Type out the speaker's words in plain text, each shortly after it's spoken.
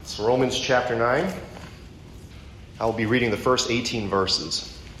Romans chapter 9. I will be reading the first 18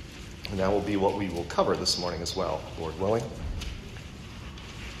 verses, and that will be what we will cover this morning as well, Lord willing.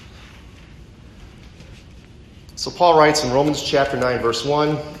 So Paul writes in Romans chapter 9, verse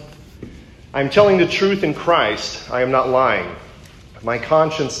 1, I am telling the truth in Christ, I am not lying. My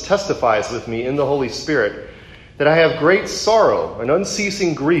conscience testifies with me in the Holy Spirit that I have great sorrow and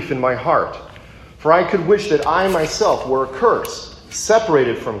unceasing grief in my heart. For I could wish that I myself were accursed,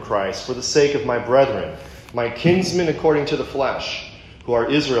 separated from Christ for the sake of my brethren, my kinsmen according to the flesh, who are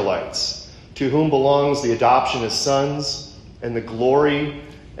Israelites, to whom belongs the adoption as sons, and the glory,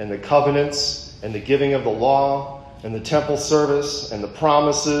 and the covenants, and the giving of the law, and the temple service, and the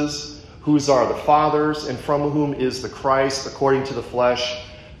promises, whose are the fathers, and from whom is the Christ according to the flesh,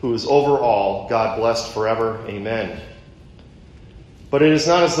 who is over all, God blessed forever. Amen. But it is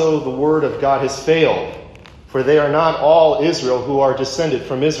not as though the word of God has failed, for they are not all Israel who are descended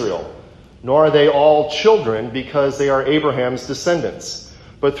from Israel, nor are they all children because they are Abraham's descendants.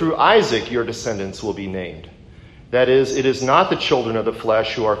 But through Isaac your descendants will be named. That is, it is not the children of the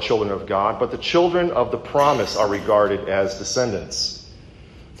flesh who are children of God, but the children of the promise are regarded as descendants.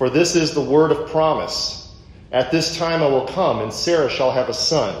 For this is the word of promise. At this time I will come, and Sarah shall have a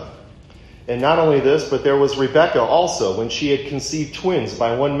son. And not only this, but there was Rebekah also, when she had conceived twins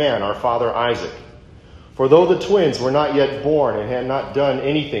by one man, our father Isaac. For though the twins were not yet born and had not done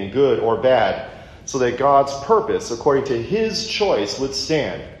anything good or bad, so that God's purpose, according to his choice, would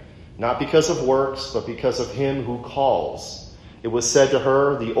stand, not because of works, but because of him who calls. It was said to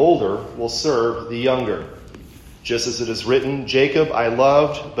her, the older will serve the younger. Just as it is written, Jacob I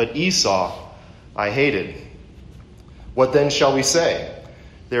loved, but Esau I hated. What then shall we say?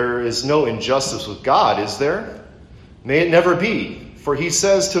 There is no injustice with God, is there? May it never be. For he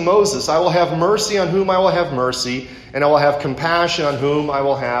says to Moses, I will have mercy on whom I will have mercy, and I will have compassion on whom I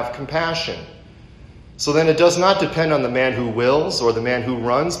will have compassion. So then it does not depend on the man who wills or the man who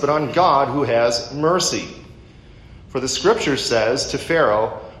runs, but on God who has mercy. For the scripture says to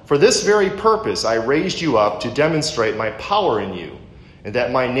Pharaoh, for this very purpose I raised you up to demonstrate my power in you, and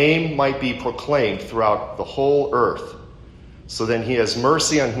that my name might be proclaimed throughout the whole earth. So then he has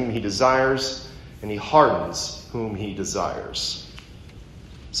mercy on whom he desires, and he hardens whom he desires.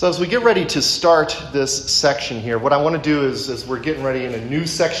 So as we get ready to start this section here, what I want to do is, as we're getting ready in a new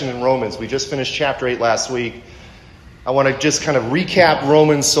section in Romans, we just finished chapter 8 last week, I want to just kind of recap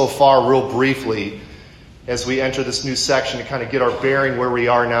Romans so far real briefly as we enter this new section to kind of get our bearing where we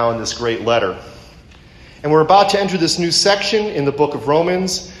are now in this great letter. And we're about to enter this new section in the book of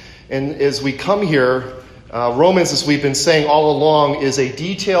Romans, and as we come here, Romans, as we've been saying all along, is a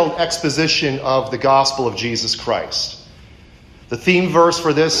detailed exposition of the gospel of Jesus Christ. The theme verse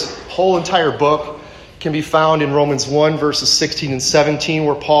for this whole entire book can be found in Romans 1, verses 16 and 17,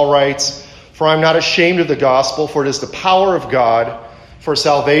 where Paul writes, For I am not ashamed of the gospel, for it is the power of God for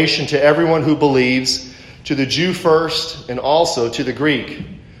salvation to everyone who believes, to the Jew first, and also to the Greek.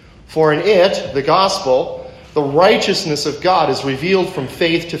 For in it, the gospel, the righteousness of God is revealed from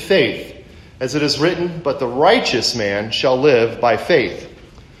faith to faith, as it is written, But the righteous man shall live by faith.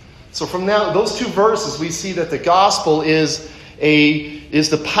 So from those two verses, we see that the gospel is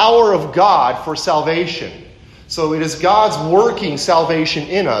the power of God for salvation. So it is God's working salvation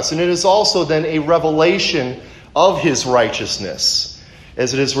in us, and it is also then a revelation of his righteousness,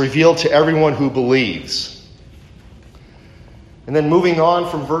 as it is revealed to everyone who believes. And then moving on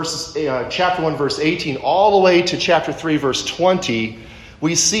from chapter 1, verse 18, all the way to chapter 3, verse 20,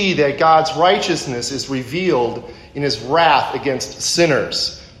 we see that God's righteousness is revealed in his wrath against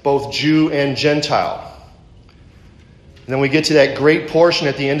sinners, both Jew and Gentile. And then we get to that great portion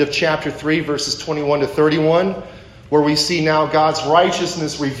at the end of chapter 3, verses 21 to 31, where we see now God's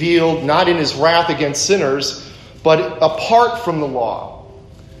righteousness revealed not in his wrath against sinners, but apart from the law.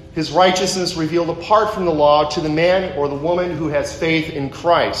 His righteousness revealed apart from the law to the man or the woman who has faith in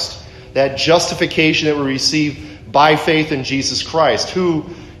Christ. That justification that we receive by faith in Jesus Christ, who,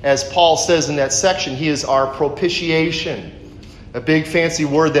 as Paul says in that section, he is our propitiation. A big fancy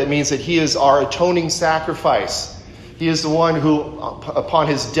word that means that he is our atoning sacrifice. He is the one who, upon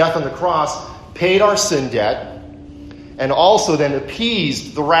his death on the cross, paid our sin debt and also then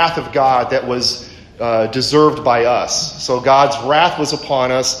appeased the wrath of God that was deserved by us. So God's wrath was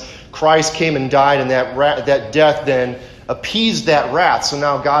upon us. Christ came and died, and that death then appeased that wrath. So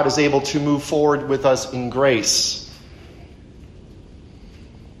now God is able to move forward with us in grace.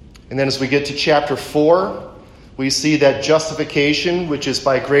 And then as we get to chapter 4, we see that justification, which is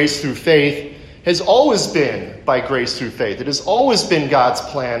by grace through faith, has always been by grace through faith. It has always been God's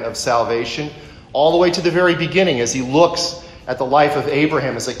plan of salvation, all the way to the very beginning as he looks at the life of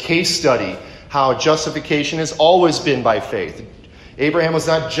Abraham as a case study, how justification has always been by faith. Abraham was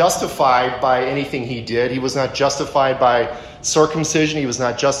not justified by anything he did. He was not justified by circumcision. He was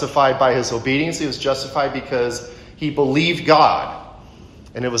not justified by his obedience. He was justified because he believed God.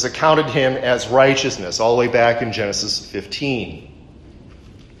 And it was accounted to him as righteousness, all the way back in Genesis 15.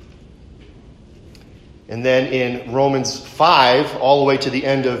 And then in Romans 5, all the way to the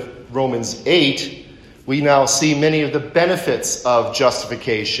end of Romans 8, we now see many of the benefits of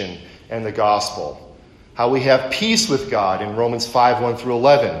justification and the gospel. How we have peace with God in Romans 5, 1 through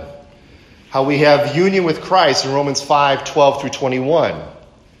 11. How we have union with Christ in Romans 5, 12 through 21.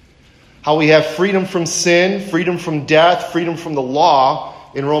 How we have freedom from sin, freedom from death, freedom from the law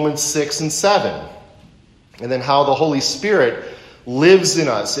in Romans 6 and 7. And then how the Holy Spirit lives in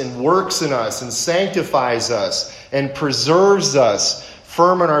us and works in us and sanctifies us and preserves us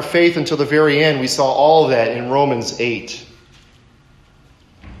firm in our faith until the very end. We saw all of that in Romans 8.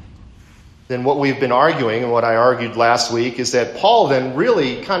 Then what we've been arguing, and what I argued last week, is that Paul then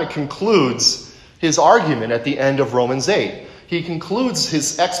really kind of concludes his argument at the end of Romans 8. He concludes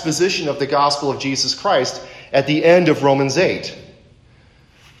his exposition of the gospel of Jesus Christ at the end of Romans 8.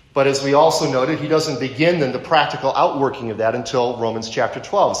 But as we also noted, he doesn't begin then the practical outworking of that until Romans chapter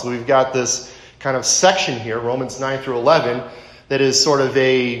 12. So we've got this kind of section here, Romans 9 through 11, that is sort of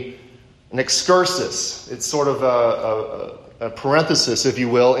an excursus. It's sort of a parenthesis, if you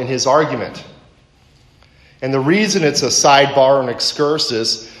will, in his argument. And the reason it's a sidebar, an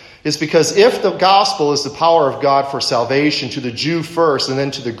excursus, is because if the gospel is the power of God for salvation to the Jew first and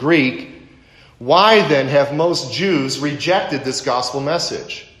then to the Greek, why then have most Jews rejected this gospel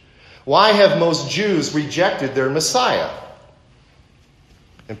message? Why have most Jews rejected their Messiah?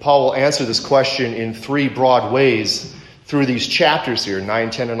 And Paul will answer this question in three broad ways through these chapters here, 9,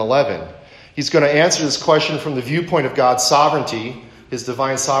 10, and 11. He's going to answer this question from the viewpoint of God's sovereignty, his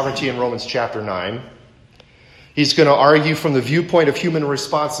divine sovereignty in Romans chapter 9. He's going to argue from the viewpoint of human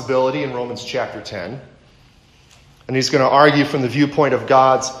responsibility in Romans chapter 10. And he's going to argue from the viewpoint of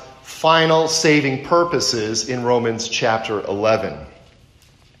God's final saving purposes in Romans chapter 11.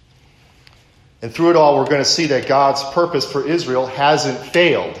 And through it all, we're going to see that God's purpose for Israel hasn't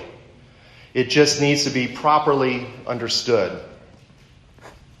failed. It just needs to be properly understood.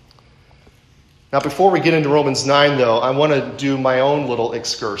 Now, before we get into Romans 9, though, I want to do my own little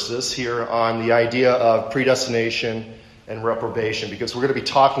excursus here on the idea of predestination and reprobation, because we're going to be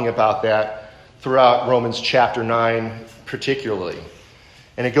talking about that throughout Romans chapter 9 particularly.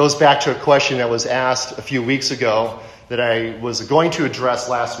 And it goes back to a question that was asked a few weeks ago that I was going to address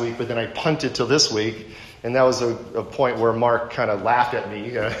last week, but then I punted till this week. And that was a point where Mark kind of laughed at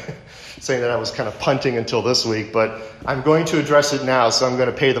me, saying that I was kind of punting until this week. But I'm going to address it now, so I'm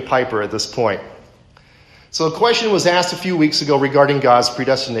going to pay the piper at this point. So a question was asked a few weeks ago regarding God's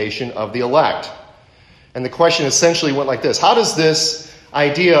predestination of the elect. And the question essentially went like this. How does this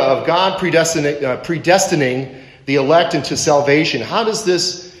idea of God predestining the elect into salvation, how does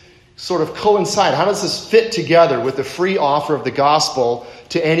this sort of coincide? How does this fit together with the free offer of the gospel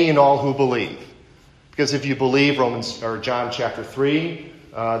to any and all who believe? Because if you believe John chapter 3,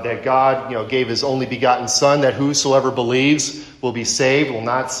 that God gave his only begotten Son, that whosoever believes will be saved, will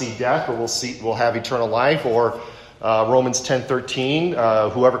not see death, but will have eternal life. Or Romans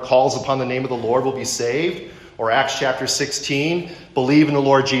 10:13, whoever calls upon the name of the Lord will be saved. Or Acts chapter 16, believe in the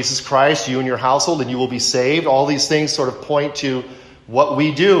Lord Jesus Christ, you and your household, and you will be saved. All these things sort of point to what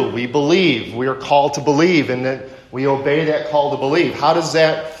we do. We believe. We are called to believe, and that we obey that call to believe. How does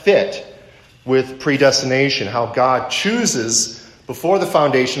that fit with predestination? How God chooses before the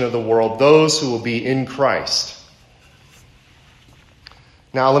foundation of the world those who will be in Christ.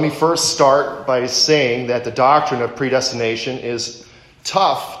 Now, let me first start by saying that the doctrine of predestination is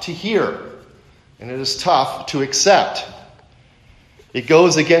tough to hear, and it is tough to accept. It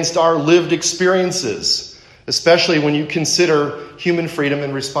goes against our lived experiences, especially when you consider human freedom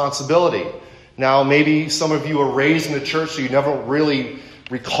and responsibility. Now, maybe some of you were raised in the church, so you never really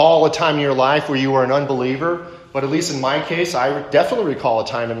recall a time in your life where you were an unbeliever. But at least in my case, I definitely recall a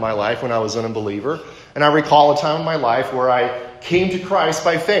time in my life when I was an unbeliever. And I recall a time in my life where I came to Christ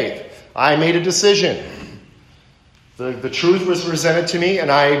by faith. I made a decision. The truth was presented to me, and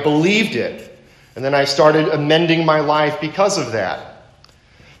I believed it. And then I started amending my life because of that.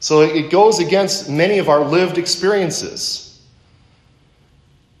 So it goes against many of our lived experiences.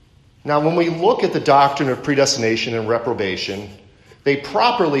 Now, when we look at the doctrine of predestination and reprobation, they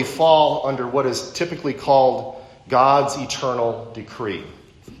properly fall under what is typically called God's eternal decree.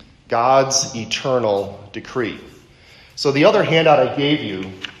 God's eternal decree. So the other handout I gave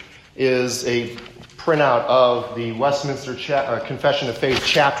you is a printout of the Westminster Confession of Faith,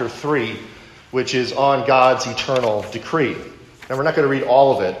 chapter 3, which is on God's eternal decree. Now, we're not going to read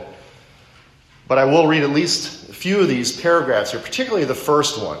all of it, but I will read at least a few of these paragraphs here, particularly the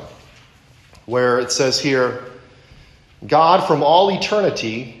first one, where it says here, God from all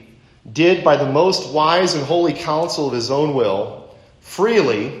eternity did by the most wise and holy counsel of his own will,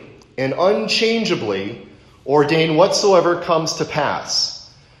 freely and unchangeably ordain whatsoever comes to pass,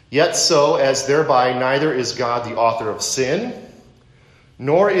 yet so as thereby neither is God the author of sin,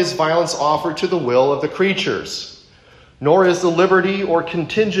 nor is violence offered to the will of the creatures, nor is the liberty or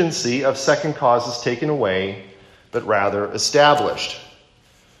contingency of second causes taken away, but rather established.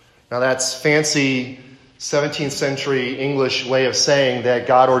 Now that's fancy 17th century English way of saying that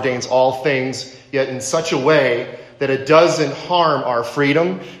God ordains all things, yet in such a way that it doesn't harm our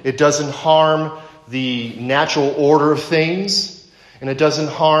freedom, it doesn't harm the natural order of things, and it doesn't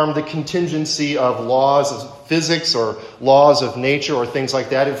harm the contingency of laws of physics or laws of nature or things like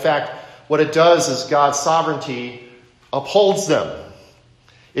that. In fact, what it does is God's sovereignty upholds them.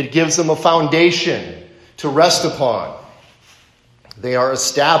 It gives them a foundation to rest upon. They are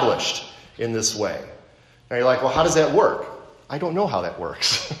established in this way. Now you're like, well, how does that work? I don't know how that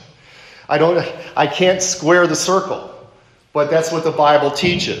works. I can't square the circle, but that's what the Bible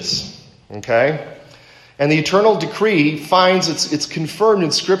teaches. Okay? And the eternal decree finds it's confirmed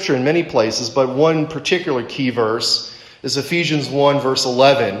in Scripture in many places, but one particular key verse is Ephesians 1, verse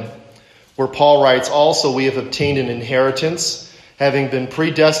 11, where Paul writes, also we have obtained an inheritance, having been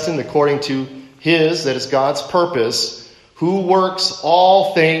predestined according to his, that is God's purpose, who works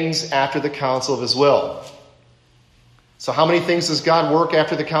all things after the counsel of his will. So how many things does God work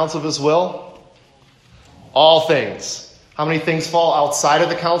after the counsel of his will? All things. How many things fall outside of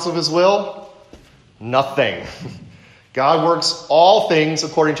the counsel of his will? Nothing. God works all things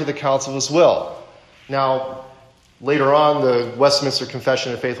according to the counsel of his will. Now, later on, the Westminster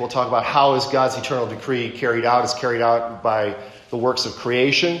Confession of Faith will talk about how is God's eternal decree carried out. It's carried out by the works of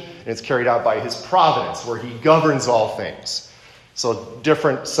creation, and it's carried out by his providence, where he governs all things. So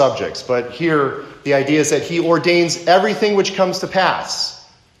different subjects. But here, the idea is that he ordains everything which comes to pass.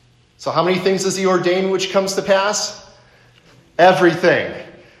 So how many things does he ordain which comes to pass? Everything.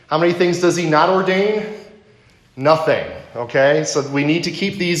 How many things does he not ordain? Nothing. Okay? So we need to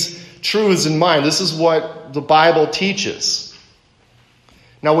keep these truths in mind. This is what the Bible teaches.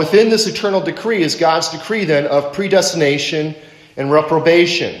 Now within this eternal decree is God's decree then of predestination and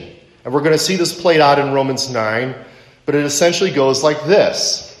reprobation. And we're going to see this played out in Romans 9, but it essentially goes like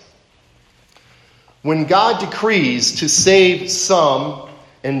this. When God decrees to save some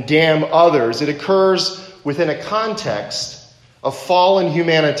and damn others, it occurs within a context of fallen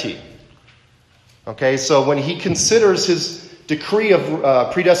humanity. Okay, so when he considers his decree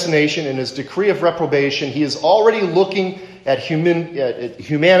of predestination and his decree of reprobation, he is already looking at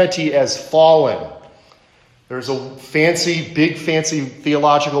humanity as fallen. There's a big fancy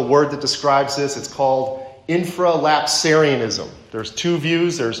theological word that describes this. It's called infralapsarianism. There's two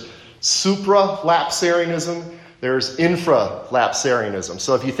views. There's supralapsarianism. There's infralapsarianism.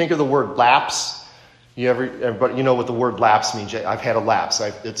 So if you think of the word lapse, everybody, you know what the word lapse means. I've had a lapse.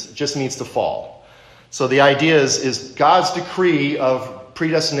 It just means to fall. So the idea is God's decree of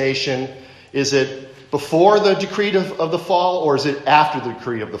predestination, is it before the decree of the fall, or is it after the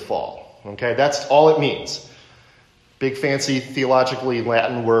decree of the fall? Okay, that's all it means. Big fancy theologically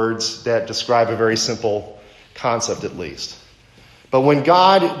Latin words that describe a very simple concept at least. But when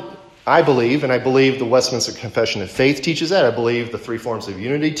God, I believe, and I believe the Westminster Confession of Faith teaches that, I believe the three forms of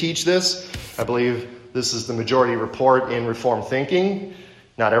unity teach this, I believe this is the majority report in Reformed thinking.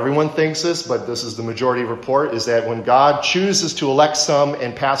 Not everyone thinks this, but this is the majority report, is that when God chooses to elect some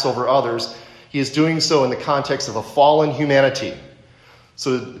and pass over others, he is doing so in the context of a fallen humanity.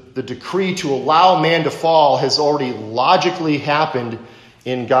 So the decree to allow man to fall has already logically happened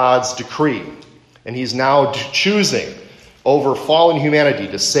in God's decree. And he's now choosing over fallen humanity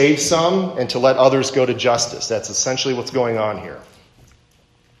to save some and to let others go to justice. That's essentially what's going on here.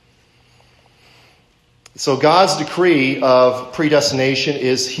 So God's decree of predestination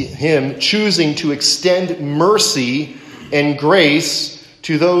is him choosing to extend mercy and grace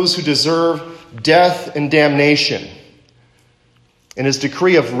to those who deserve death and damnation. And his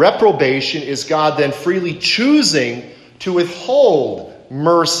decree of reprobation is God then freely choosing to withhold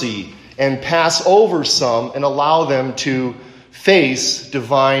mercy and pass over some and allow them to face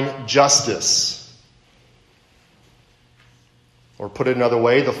divine justice. Or put it another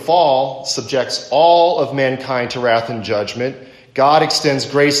way, the fall subjects all of mankind to wrath and judgment. God extends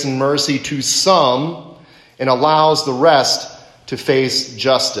grace and mercy to some and allows the rest to face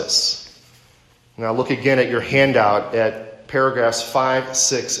justice. Now look again at your handout at paragraphs 5,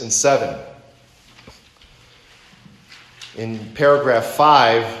 6, and 7. In paragraph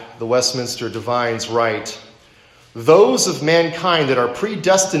 5, the Westminster Divines write, "Those of mankind that are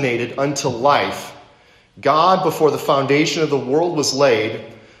predestinated unto life, God, before the foundation of the world was laid,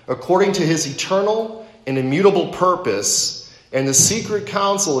 according to his eternal and immutable purpose, and the secret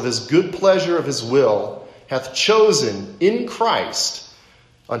counsel of his good pleasure of his will, hath chosen in Christ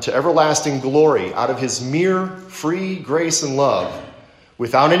unto everlasting glory out of his mere free grace and love,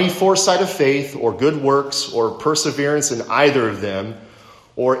 without any foresight of faith or good works or perseverance in either of them,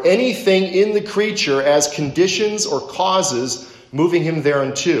 or anything in the creature as conditions or causes moving him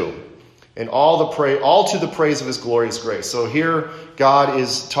thereunto, and all to the praise of his glorious grace." So here God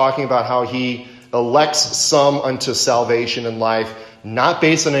is talking about how he elects some unto salvation and life, not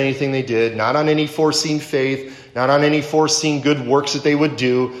based on anything they did, not on any foreseen faith, not on any foreseen good works that they would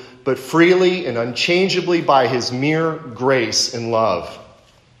do, but freely and unchangeably by his mere grace and love.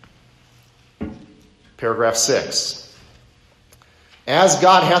 Paragraph 6. "As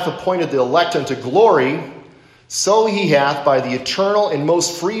God hath appointed the elect unto glory, so he hath, by the eternal and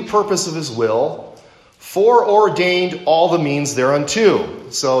most free purpose of his will, foreordained all the means thereunto."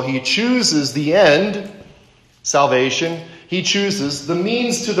 So he chooses the end, salvation. He chooses the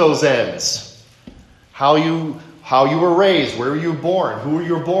means to those ends. How you were raised, where you were born, who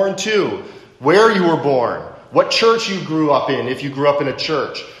you were born to, where you were born, what church you grew up in, if you grew up in a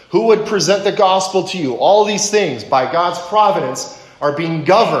church, who would present the gospel to you. All these things, by God's providence, are being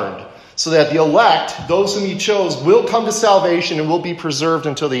governed so that the elect, those whom he chose, will come to salvation and will be preserved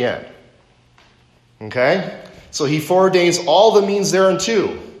until the end. Okay? So he foreordains all the means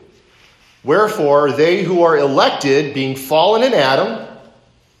thereunto. "Wherefore, they who are elected, being fallen in Adam,"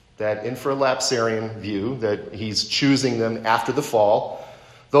 that infralapsarian view, that he's choosing them after the fall,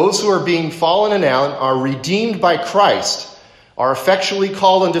 "those who are being fallen in Adam are redeemed by Christ, are effectually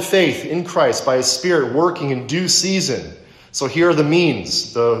called unto faith in Christ by his Spirit working in due season." So here are the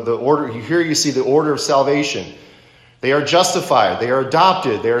means, the order. Here you see the order of salvation. "They are justified, they are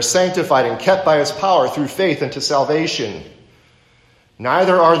adopted, they are sanctified and kept by his power through faith unto salvation.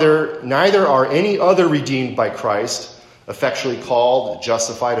 Neither are any other redeemed by Christ, effectually called,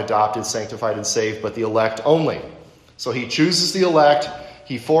 justified, adopted, sanctified, and saved, but the elect only." So he chooses the elect,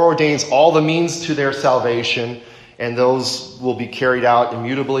 he foreordains all the means to their salvation, and those will be carried out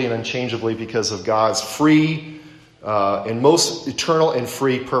immutably and unchangeably because of God's free and most eternal and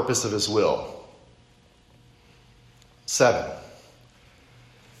free purpose of his will. 7.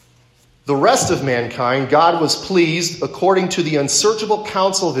 "The rest of mankind God was pleased according to the unsearchable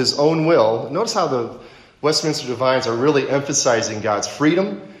counsel of his own will." Notice how the Westminster Divines are really emphasizing God's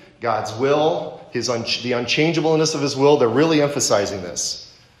freedom, God's will, the unchangeableness of his will. They're really emphasizing this.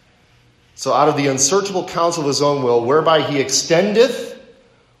 "So out of the unsearchable counsel of his own will, whereby he extendeth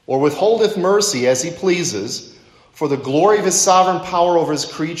or withholdeth mercy as he pleases, for the glory of his sovereign power over his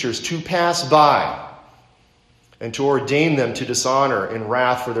creatures to pass by, and to ordain them to dishonor and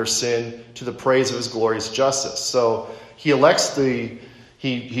wrath for their sin, to the praise of his glorious justice." So he elects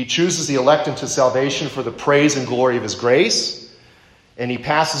he chooses the elect into salvation for the praise and glory of his grace, and he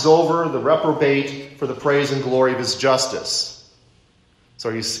passes over the reprobate for the praise and glory of his justice. So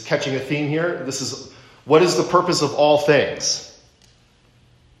are you catching a theme here? What is the purpose of all things?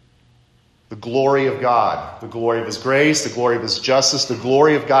 The glory of God, the glory of his grace, the glory of his justice, the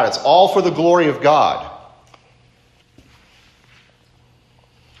glory of God. It's all for the glory of God.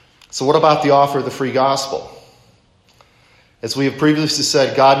 So what about the offer of the free gospel? As we have previously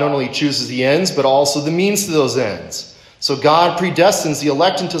said, God not only chooses the ends, but also the means to those ends. So God predestines the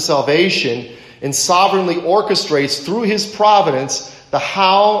elect into salvation and sovereignly orchestrates through his providence the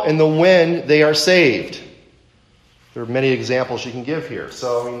how and the when they are saved. There are many examples you can give here.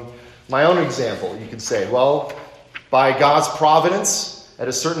 So, my own example, you could say, well, by God's providence, at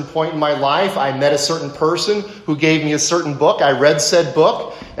a certain point in my life, I met a certain person who gave me a certain book. I read said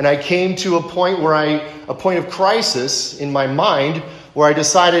book, and I came to a point of crisis in my mind where I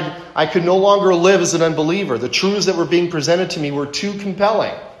decided I could no longer live as an unbeliever. The truths that were being presented to me were too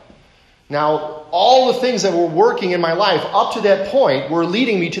compelling. Now, all the things that were working in my life up to that point were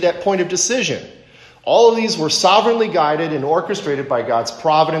leading me to that point of decision. All of these were sovereignly guided and orchestrated by God's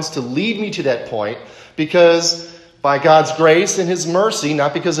providence to lead me to that point, because by God's grace and his mercy,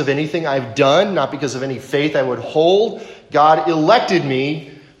 not because of anything I've done, not because of any faith I would hold, God elected me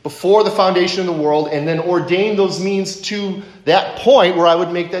before the foundation of the world and then ordained those means to that point where I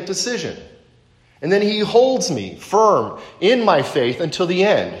would make that decision. And then he holds me firm in my faith until the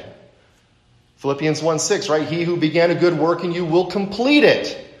end. Philippians 1:6, right? He who began a good work in you will complete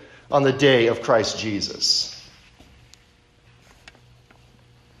it on the day of Christ Jesus.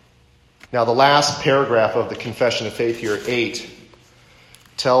 Now, the last paragraph of the Confession of Faith here, 8,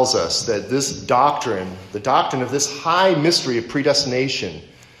 tells us that this doctrine, the doctrine of this high mystery of predestination,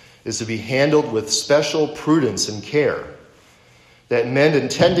 is to be handled with special prudence and care, that men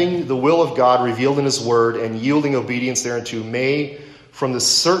intending the will of God revealed in his word and yielding obedience thereunto may, from the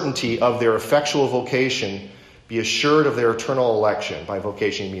certainty of their effectual vocation, be assured of their eternal election. By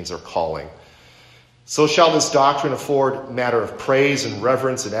vocation means their calling. So shall this doctrine afford matter of praise and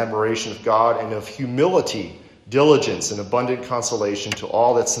reverence and admiration of God, and of humility, diligence, and abundant consolation to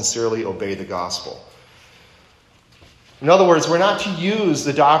all that sincerely obey the gospel. In other words, we're not to use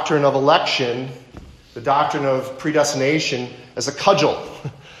the doctrine of election, the doctrine of predestination, as a cudgel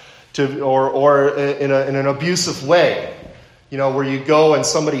or in an abusive way. You know, where you go and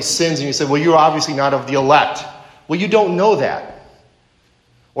somebody sins and you say, well, you're obviously not of the elect. Well, you don't know that.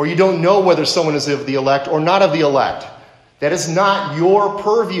 Or you don't know whether someone is of the elect or not of the elect. That is not your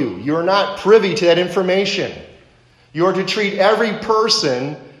purview. You're not privy to that information. You are to treat every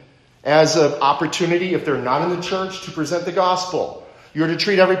person as an opportunity, if they're not in the church, to present the gospel. You're to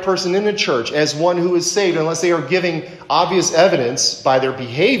treat every person in the church as one who is saved, unless they are giving obvious evidence by their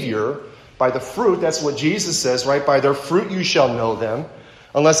behavior, by the fruit. That's what Jesus says, right? By their fruit you shall know them.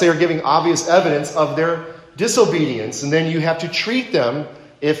 Unless they are giving obvious evidence of their disobedience. And then you have to treat them,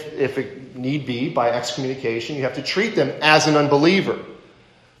 if it need be, by excommunication. You have to treat them as an unbeliever.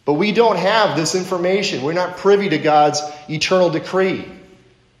 But we don't have this information. We're not privy to God's eternal decree.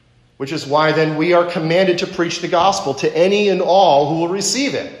 Which is why then we are commanded to preach the gospel to any and all who will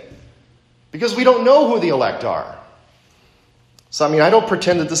receive it. Because we don't know who the elect are. So, I don't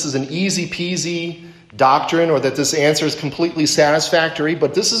pretend that this is an easy peasy doctrine or that this answer is completely satisfactory,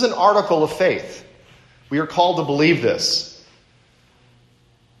 but this is an article of faith. We are called to believe this.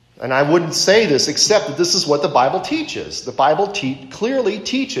 And I wouldn't say this except that this is what the Bible teaches. The Bible clearly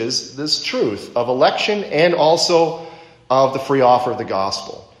teaches this truth of election and also of the free offer of the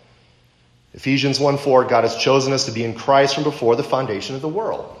gospel. Ephesians 1:4, God has chosen us to be in Christ from before the foundation of the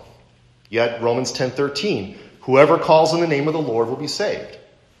world. Yet Romans 10:13, whoever calls on the name of the Lord will be saved.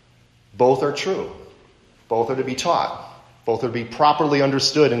 Both are true. Both are to be taught. Both are to be properly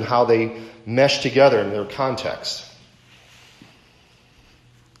understood in how they mesh together in their context.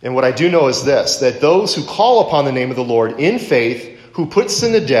 And what I do know is this, that those who call upon the name of the Lord in faith, who put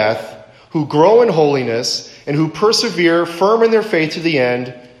sin to death, who grow in holiness, and who persevere firm in their faith to the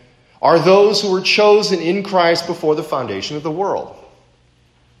end, are those who were chosen in Christ before the foundation of the world.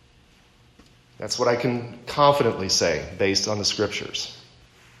 That's what I can confidently say based on the scriptures.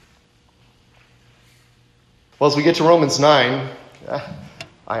 Well, as we get to Romans 9,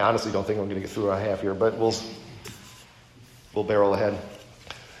 I honestly don't think I'm going to get through a half here, but we'll barrel ahead.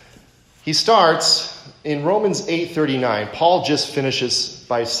 He starts in Romans 8:39. Paul just finishes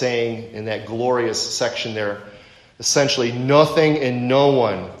by saying in that glorious section there, essentially, nothing and no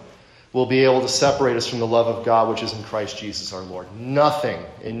one will be able to separate us from the love of God, which is in Christ Jesus our Lord. Nothing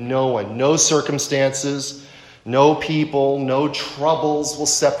and no one, no circumstances, no people, no troubles will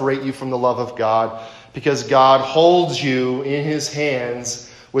separate you from the love of God, because God holds you in his hands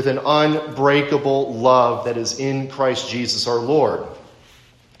with an unbreakable love that is in Christ Jesus our Lord.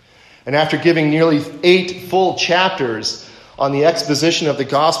 And after giving nearly 8 full chapters on the exposition of the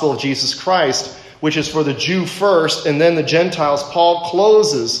gospel of Jesus Christ, which is for the Jew first and then the Gentiles, Paul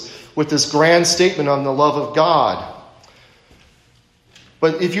closes with this grand statement on the love of God.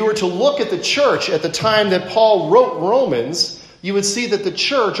 But if you were to look at the church at the time that Paul wrote Romans, you would see that the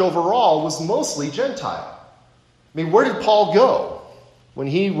church overall was mostly Gentile. Where did Paul go when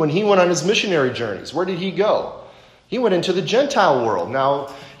he went on his missionary journeys? Where did he go? He went into the Gentile world.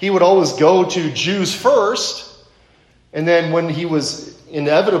 Now, he would always go to Jews first, and then when he was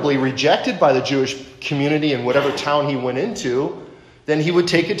inevitably rejected by the Jewish community in whatever town he went into, then he would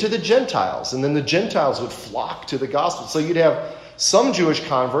take it to the Gentiles, and then the Gentiles would flock to the gospel. So you'd have some Jewish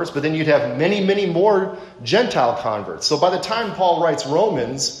converts, but then you'd have many, many more Gentile converts. So by the time Paul writes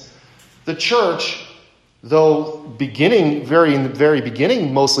Romans, the church, though in the very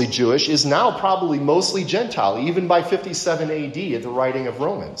beginning mostly Jewish, is now probably mostly Gentile, even by 57 AD at the writing of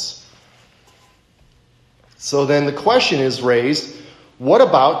Romans. So then the question is raised, what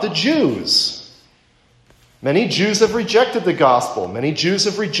about the Jews? Many Jews have rejected the gospel. Many Jews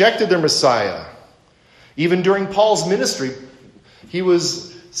have rejected their Messiah. Even during Paul's ministry, he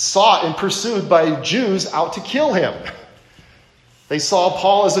was sought and pursued by Jews out to kill him. They saw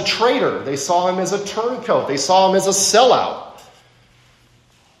Paul as a traitor. They saw him as a turncoat. They saw him as a sellout.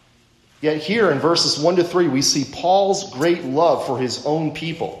 Yet here in verses 1 to 3, we see Paul's great love for his own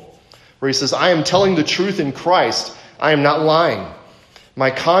people. where he says, I am telling the truth in Christ. I am not lying. My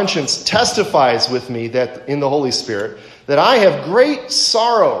conscience testifies with me that in the Holy Spirit that I have great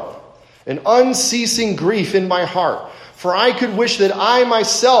sorrow and unceasing grief in my heart. For I could wish that I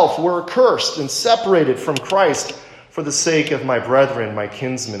myself were accursed and separated from Christ for the sake of my brethren, my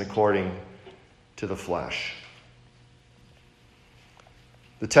kinsmen, according to the flesh.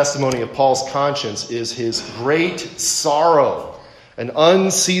 The testimony of Paul's conscience is his great sorrow and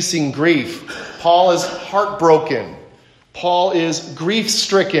unceasing grief. Paul is heartbroken. Paul is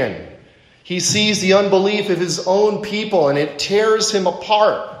grief-stricken. He sees the unbelief of his own people, and it tears him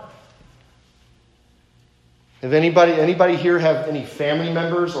apart. Have anybody here have any family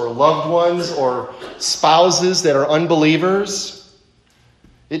members or loved ones or spouses that are unbelievers?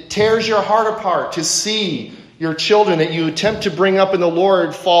 It tears your heart apart to see your children that you attempt to bring up in the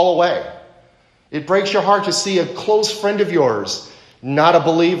Lord fall away. It breaks your heart to see a close friend of yours not a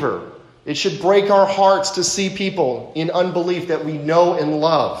believer. It should break our hearts to see people in unbelief that we know and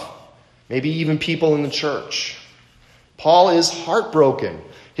love. Maybe even people in the church. Paul is heartbroken.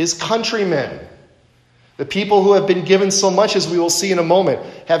 His countrymen, the people who have been given so much, as we will see in a moment,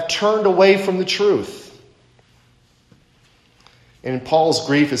 have turned away from the truth. And Paul's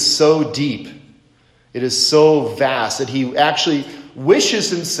grief is so deep, it is so vast, that he actually wishes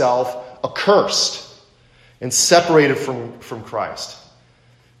himself accursed and separated from Christ.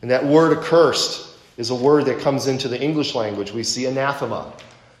 And that word accursed is a word that comes into the English language. We see anathema.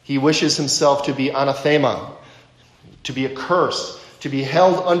 He wishes himself to be anathema, to be accursed, to be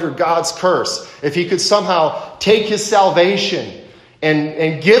held under God's curse. If he could somehow take his salvation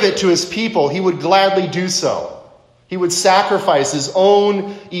and give it to his people, he would gladly do so. He would sacrifice his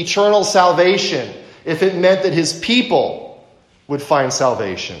own eternal salvation if it meant that his people would find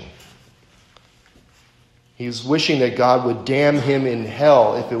salvation. He was wishing that God would damn him in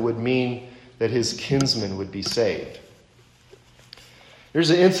hell if it would mean that his kinsmen would be saved.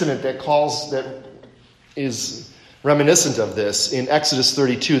 There's an incident that is reminiscent of this in Exodus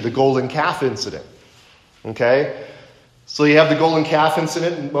 32, the golden calf incident. Okay? So you have the golden calf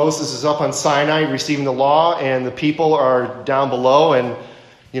incident, and Moses is up on Sinai receiving the law, and the people are down below, and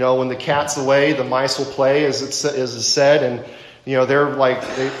when the cat's away, the mice will play, as is said, and they're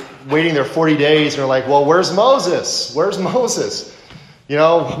waiting their 40 days, and they're like, well, where's Moses? Where's Moses?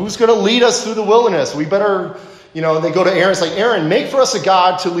 Who's going to lead us through the wilderness? We better, they go to Aaron. It's like, Aaron, make for us a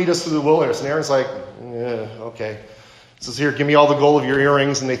god to lead us through the wilderness. And Aaron's like, yeah, okay. Says, here, give me all the gold of your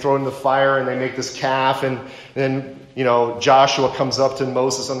earrings. And they throw it in the fire, and they make this calf. And then, Joshua comes up to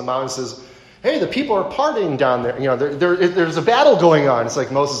Moses on the mountain and says, hey, the people are partying down there. There's a battle going on. It's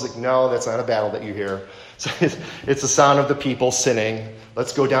like Moses is like, no, that's not a battle that you hear. So it's the sound of the people sinning.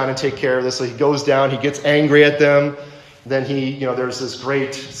 Let's go down and take care of this. So he goes down. He gets angry at them. Then there's this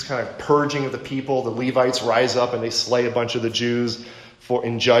great kind of purging of the people. The Levites rise up and they slay a bunch of the Jews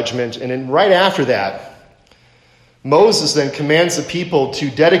in judgment. And then right after that, Moses then commands the people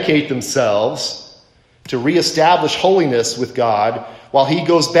to dedicate themselves to reestablish holiness with God while he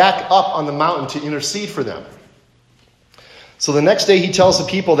goes back up on the mountain to intercede for them. So the next day he tells the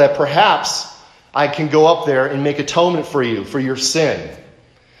people that perhaps I can go up there and make atonement for you, for your sin.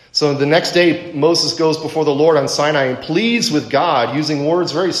 So the next day Moses goes before the Lord on Sinai and pleads with God using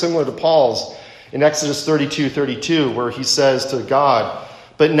words very similar to Paul's in Exodus 32:32, where he says to God,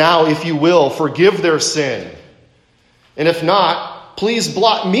 but now if you will, forgive their sin. And if not, please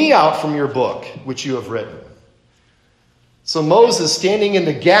blot me out from your book, which you have written. So Moses, standing in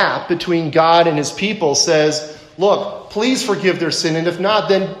the gap between God and his people, says, look, please forgive their sin. And if not,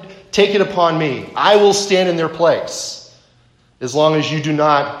 then take it upon me. I will stand in their place as long as you do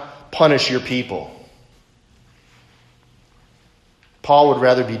not punish your people. Paul would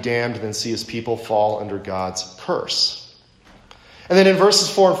rather be damned than see his people fall under God's curse. And then in verses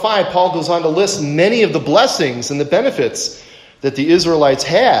 4 and 5, Paul goes on to list many of the blessings and the benefits that the Israelites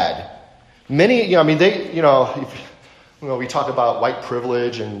had. Many, we talk about white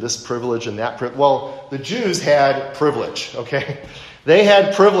privilege and this privilege and that privilege. Well, the Jews had privilege, okay? They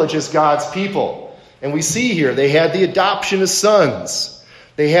had privilege as God's people. And we see here, they had the adoption as sons.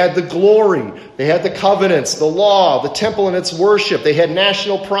 They had the glory. They had the covenants, the law, the temple and its worship. They had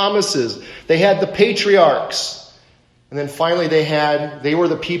national promises. They had the patriarchs. And then finally they were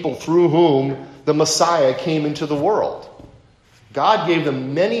the people through whom the Messiah came into the world. God gave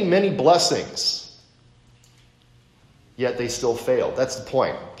them many, many blessings. Yet they still failed. That's the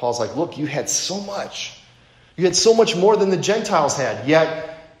point. Paul's like, look, you had so much. You had so much more than the Gentiles had,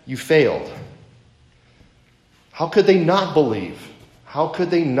 yet you failed. How could they not believe? How could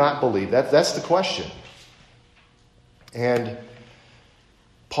they not believe? That's the question. And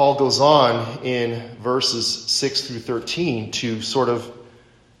Paul goes on in verses 6 through 13 to sort of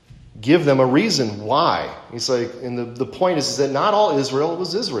give them a reason why. He's like, and the point is that not all Israel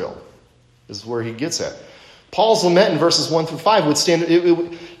was Israel, is where he gets at. Paul's lament in verses 1 through 5 would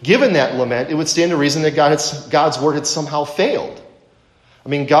stand, given that lament, it would stand to reason that God's word had somehow failed. I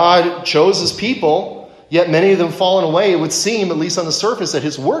mean, God chose his people, yet many of them fallen away. It would seem, at least on the surface, that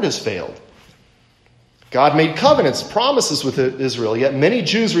his word has failed. God made covenants, promises with Israel, yet many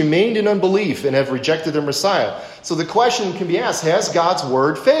Jews remained in unbelief and have rejected their Messiah. So the question can be asked, has God's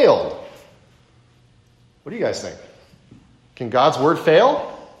word failed? What do you guys think? Can God's word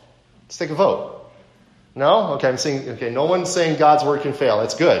fail? Let's take a vote. No? Okay, no one's saying God's word can fail.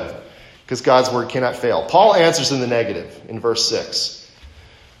 That's good, because God's word cannot fail. Paul answers in the negative in verse 6,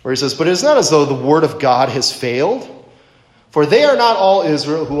 where he says, "But it is not as though the word of God has failed, for they are not all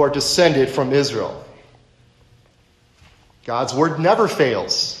Israel who are descended from Israel." God's word never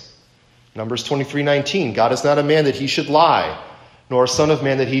fails. Numbers 23:19, "God is not a man that he should lie, nor a son of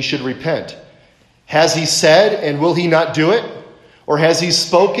man that he should repent. Has he said, and will he not do it? Or has he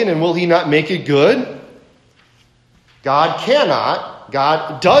spoken, and will he not make it good?"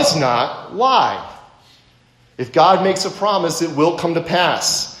 God does not lie. If God makes a promise, it will come to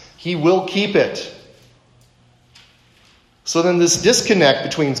pass. He will keep it. So then this disconnect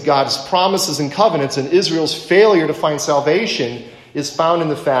between God's promises and covenants and Israel's failure to find salvation is found in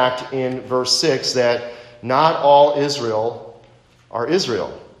the fact in verse 6 that not all Israel are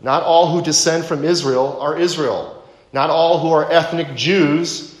Israel. Not all who descend from Israel are Israel. Not all who are ethnic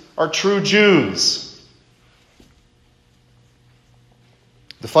Jews are true Jews.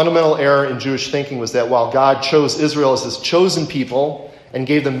 The fundamental error in Jewish thinking was that while God chose Israel as his chosen people and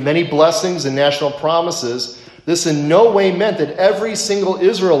gave them many blessings and national promises, this in no way meant that every single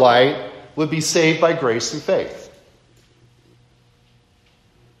Israelite would be saved by grace through faith.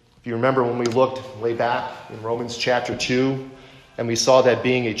 If you remember when we looked way back in Romans chapter 2, and we saw that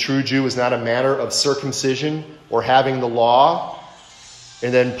being a true Jew is not a matter of circumcision or having the law.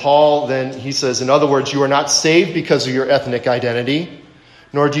 And then Paul, he says, in other words, you are not saved because of your ethnic identity,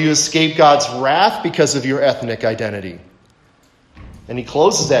 nor do you escape God's wrath because of your ethnic identity. And he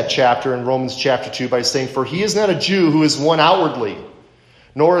closes that chapter in Romans chapter 2 by saying, "For he is not a Jew who is one outwardly,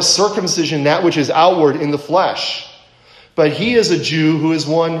 nor is circumcision that which is outward in the flesh. But he is a Jew who is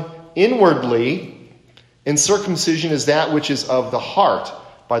one inwardly, and circumcision is that which is of the heart,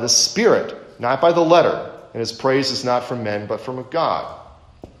 by the Spirit, not by the letter. And his praise is not from men, but from God."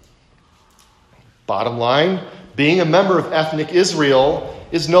 Bottom line, being a member of ethnic Israel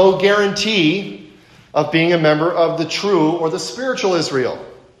is no guarantee of being a member of the true or the spiritual Israel.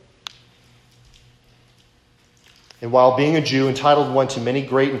 And while being a Jew entitled one to many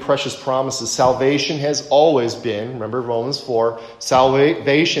great and precious promises, salvation has always been, remember Romans 4,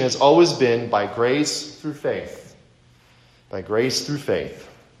 salvation has always been by grace through faith. By grace through faith.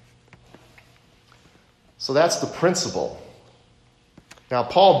 So that's the principle. Now,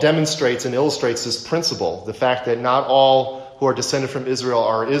 Paul demonstrates and illustrates this principle, the fact that not all who are descended from Israel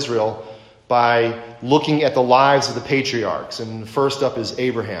are Israel, by looking at the lives of the patriarchs. And first up is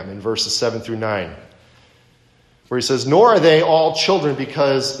Abraham in verses 7 through 9, where he says, "Nor are they all children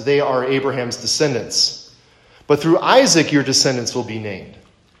because they are Abraham's descendants, but through Isaac your descendants will be named.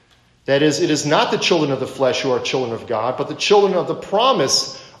 That is, it is not the children of the flesh who are children of God, but the children of the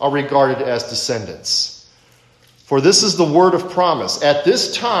promise are regarded as descendants. For this is the word of promise. At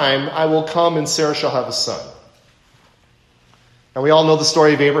this time I will come and Sarah shall have a son." And we all know the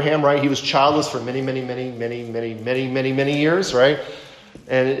story of Abraham, right? He was childless for many years, right?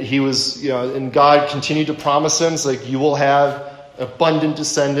 And he was, and God continued to promise him, it's like, you will have abundant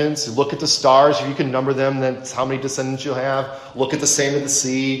descendants. You look at the stars, if you can number them, that's how many descendants you'll have. Look at the sand of the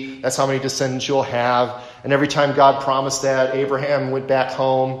sea, that's how many descendants you'll have. And every time God promised that, Abraham went back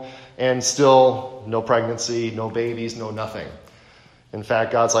home and still no pregnancy, no babies, no nothing. In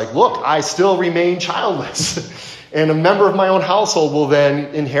fact, God's like, look, I still remain childless. And a member of my own household will then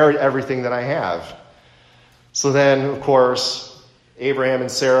inherit everything that I have. So then, of course, Abraham and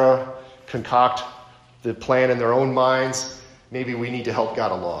Sarah concoct the plan in their own minds. Maybe we need to help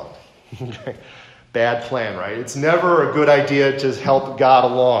God along. Bad plan, right? It's never a good idea to help God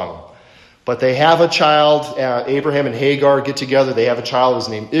along. But they have a child. Abraham and Hagar get together. They have a child who's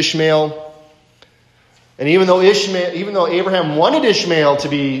named Ishmael. And even though Abraham wanted Ishmael to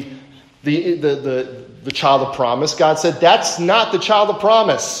be the child of promise, God said, that's not the child of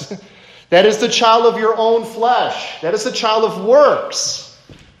promise. That is the child of your own flesh. That is the child of works.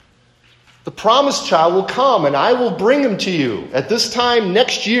 The promised child will come, and I will bring him to you. At this time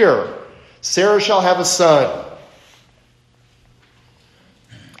next year, Sarah shall have a son.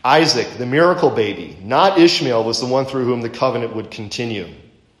 Isaac, the miracle baby, not Ishmael, was the one through whom the covenant would continue.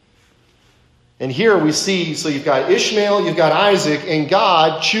 And here we see, so you've got Ishmael, you've got Isaac, and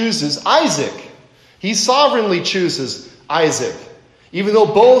God chooses Isaac. He sovereignly chooses Isaac. Even though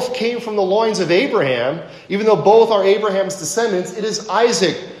both came from the loins of Abraham, even though both are Abraham's descendants, it is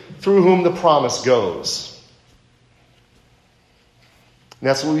Isaac through whom the promise goes. And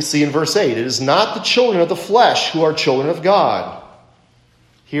that's what we see in verse 8. It is not the children of the flesh who are children of God.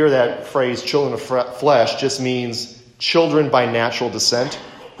 Here that phrase, children of flesh, just means children by natural descent,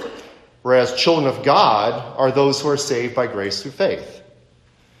 whereas children of God are those who are saved by grace through faith.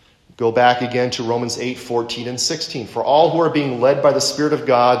 Go back again to Romans 8, 14 and 16. For all who are being led by the Spirit of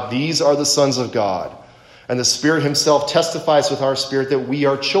God, these are the sons of God. And the Spirit himself testifies with our spirit that we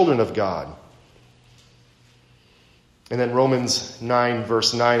are children of God. And then Romans 9,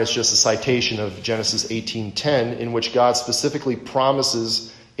 verse 9 is just a citation of Genesis 18:10, in which God specifically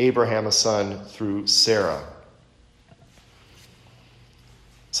promises Abraham a son through Sarah.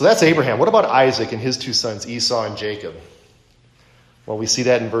 So that's Abraham. What about Isaac and his two sons, Esau and Jacob? Well, we see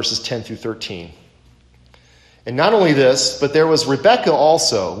that in verses 10 through 13. And not only this, but there was Rebekah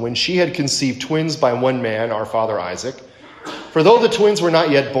also, when she had conceived twins by one man, our father Isaac. For though the twins were not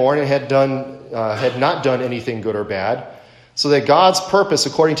yet born and had not done anything good or bad, so that God's purpose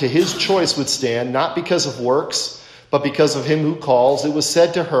according to his choice would stand, not because of works, but because of him who calls, it was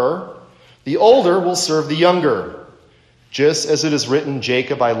said to her, the older will serve the younger. Just as it is written,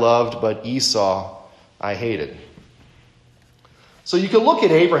 Jacob I loved, but Esau I hated. So you could look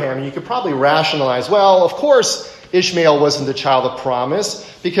at Abraham and you could probably rationalize, well, of course Ishmael wasn't the child of promise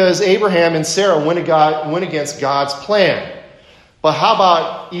because Abraham and Sarah went against God's plan. But how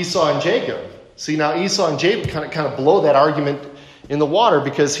about Esau and Jacob? See, now Esau and Jacob kind of blow that argument in the water,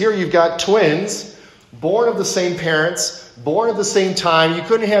 because here you've got twins, born of the same parents, born at the same time. You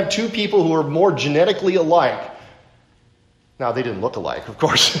couldn't have two people who were more genetically alike. Now, they didn't look alike, of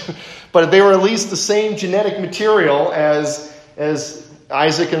course, but they were at least the same genetic material as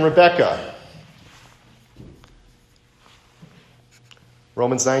Isaac and Rebekah.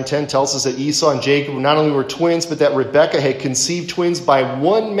 Romans 9:10 tells us that Esau and Jacob not only were twins, but that Rebekah had conceived twins by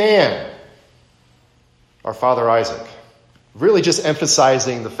one man, our father Isaac. Really just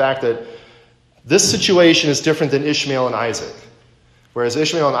emphasizing the fact that this situation is different than Ishmael and Isaac. Whereas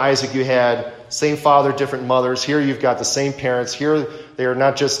Ishmael and Isaac, you had same father, different mothers. Here you've got the same parents. Here they are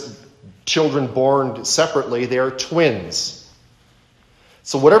not just children born separately, they are twins.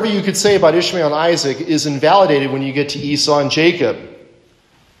 So whatever you could say about Ishmael and Isaac is invalidated when you get to Esau and Jacob.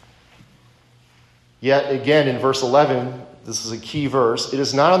 Yet again in verse 11, this is a key verse, it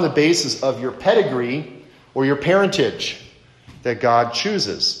is not on the basis of your pedigree or your parentage that God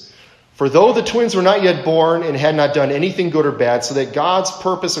chooses. For though the twins were not yet born and had not done anything good or bad, so that God's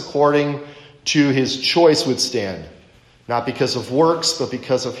purpose according to his choice would stand, not because of works, but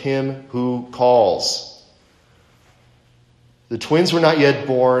because of him who calls. The twins were not yet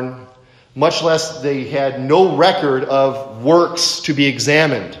born, much less they had no record of works to be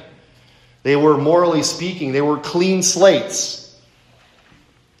examined. They were, morally speaking, they were clean slates.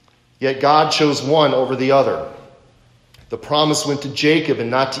 Yet God chose one over the other. The promise went to Jacob and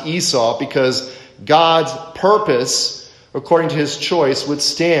not to Esau because God's purpose, according to his choice, would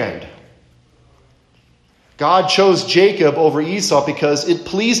stand. God chose Jacob over Esau because it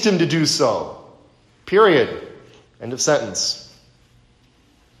pleased him to do so. Period. End of sentence.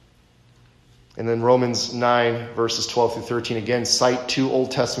 And then Romans 9, verses 12 through 13, again, cite two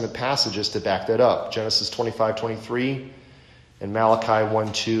Old Testament passages to back that up. Genesis 25:23 and Malachi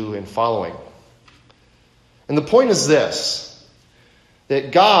 1:2 and following. And the point is this,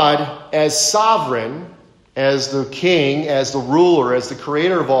 that God, as sovereign, as the king, as the ruler, as the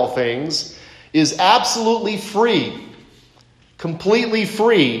creator of all things, is absolutely free, completely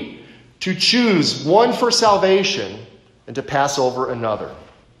free to choose one for salvation and to pass over another.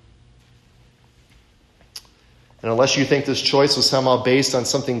 And unless you think this choice was somehow based on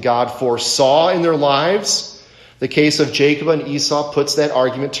something God foresaw in their lives, the case of Jacob and Esau puts that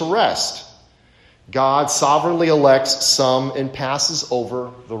argument to rest. God sovereignly elects some and passes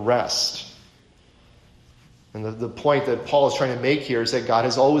over the rest. And the point that Paul is trying to make here is that God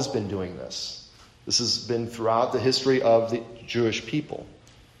has always been doing this. This has been throughout the history of the Jewish people.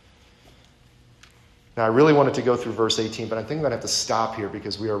 Now, I really wanted to go through verse 18, but I think I'm going to have to stop here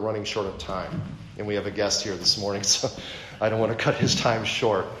because we are running short of time. And we have a guest here this morning, so I don't want to cut his time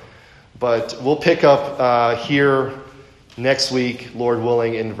short. But we'll pick up here next week, Lord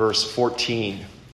willing, in verse 14.